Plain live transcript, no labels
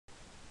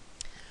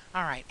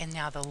Alright, and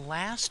now the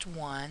last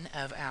one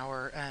of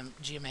our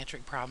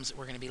geometric problems that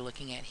we're going to be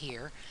looking at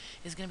here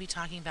is going to be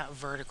talking about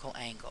vertical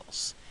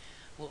angles.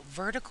 Well,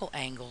 vertical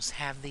angles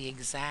have the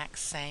exact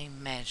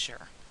same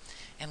measure.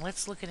 And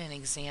let's look at an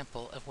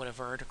example of what a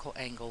vertical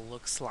angle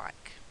looks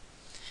like.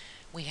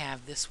 We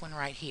have this one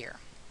right here,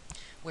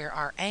 where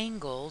our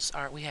angles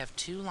are, we have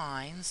two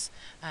lines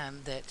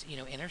that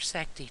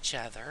intersect each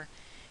other,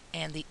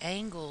 and the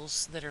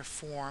angles that are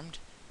formed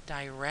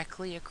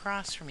directly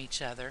across from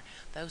each other,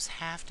 those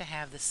have to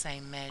have the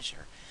same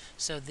measure.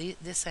 So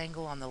this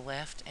angle on the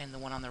left and the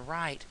one on the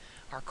right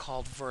are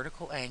called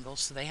vertical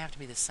angles, so they have to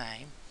be the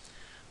same.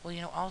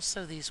 Well,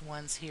 also these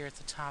ones here at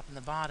the top and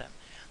the bottom,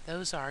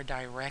 those are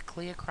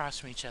directly across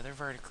from each other.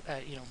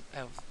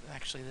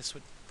 Actually, this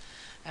would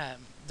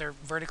they're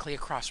vertically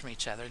across from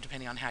each other,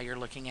 depending on how you're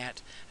looking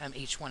at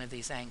each one of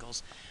these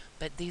angles.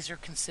 But these are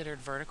considered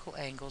vertical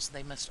angles.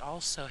 They must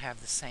also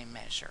have the same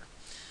measure.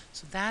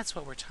 So that's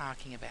what we're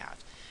talking about.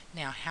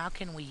 Now, how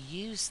can we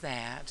use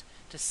that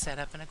to set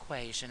up an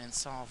equation and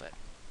solve it?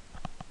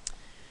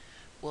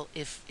 Well,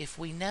 if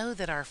we know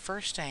that our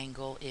first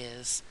angle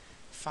is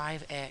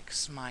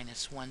 5x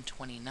minus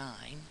 129,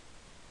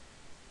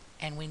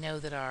 and we know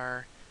that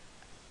our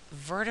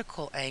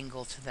vertical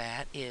angle to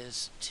that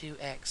is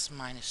 2x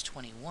minus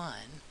 21,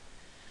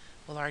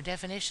 well, our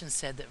definition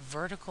said that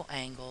vertical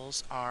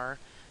angles are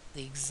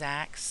the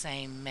exact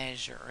same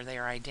measure, or they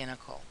are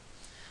identical.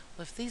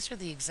 Well, if these are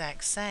the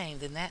exact same,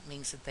 then that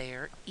means that they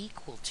are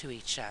equal to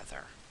each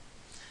other.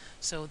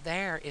 So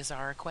there is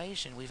our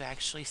equation. We've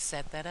actually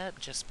set that up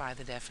just by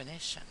the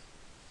definition.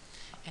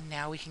 And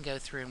now we can go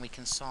through and we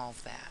can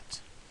solve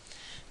that.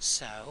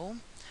 So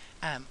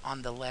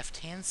on the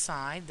left-hand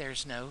side,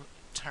 there's no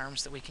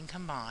terms that we can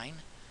combine.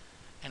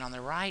 And on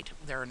the right,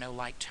 there are no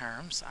like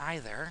terms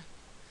either.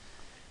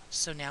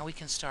 So now we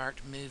can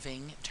start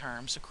moving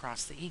terms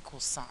across the equal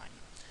sign.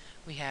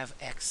 We have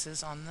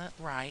x's on the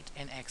right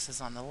and x's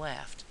on the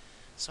left.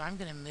 So I'm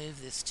going to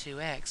move this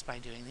 2x by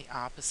doing the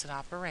opposite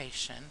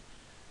operation.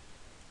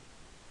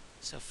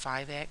 So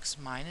 5x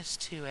minus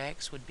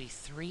 2x would be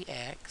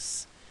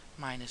 3x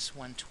minus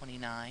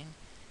 129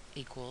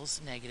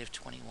 equals negative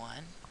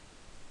 21.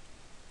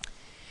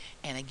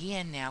 And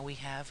again, now we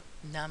have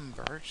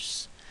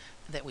numbers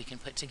that we can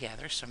put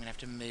together. So I'm going to have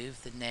to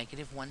move the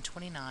negative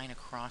 129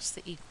 across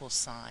the equal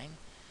sign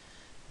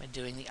by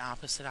doing the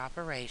opposite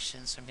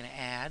operation. So I'm going to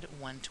add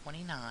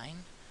 129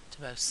 to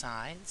both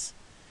sides.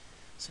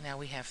 So now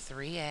we have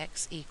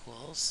 3x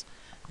equals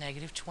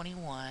negative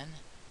 21,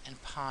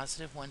 and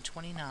positive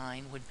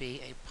 129 would be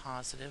a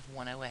positive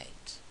 108.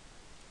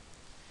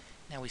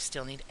 Now we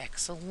still need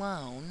x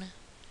alone,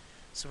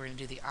 so we're going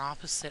to do the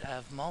opposite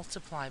of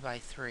multiply by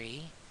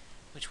 3,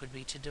 which would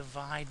be to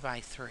divide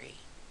by 3.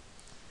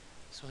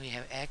 So we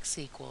have x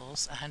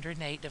equals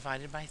 108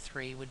 divided by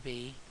 3 would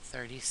be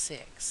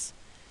 36.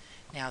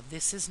 Now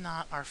this is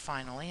not our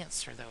final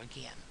answer though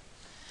again.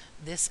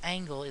 This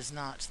angle is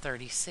not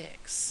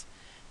 36.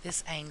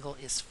 This angle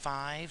is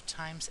 5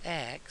 times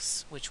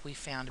x, which we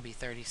found to be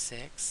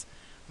 36,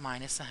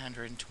 minus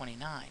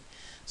 129.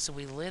 So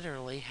we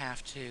literally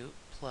have to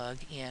plug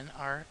in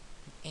our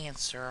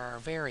answer, our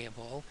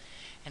variable,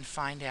 and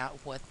find out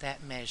what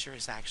that measure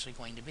is actually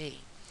going to be.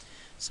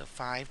 So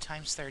 5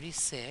 times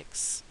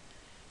 36,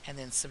 and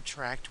then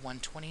subtract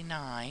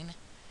 129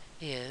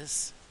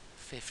 is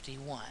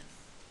 51.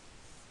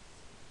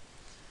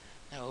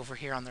 Now over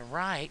here on the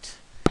right,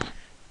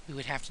 we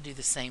would have to do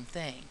the same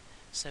thing.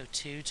 So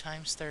 2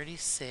 times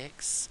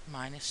 36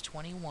 minus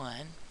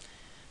 21,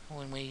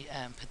 when we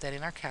put that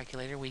in our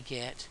calculator, we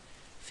get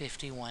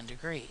 51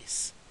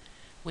 degrees,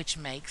 which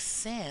makes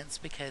sense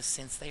because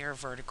since they are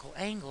vertical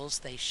angles,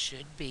 they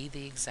should be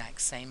the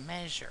exact same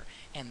measure,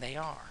 and they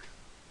are.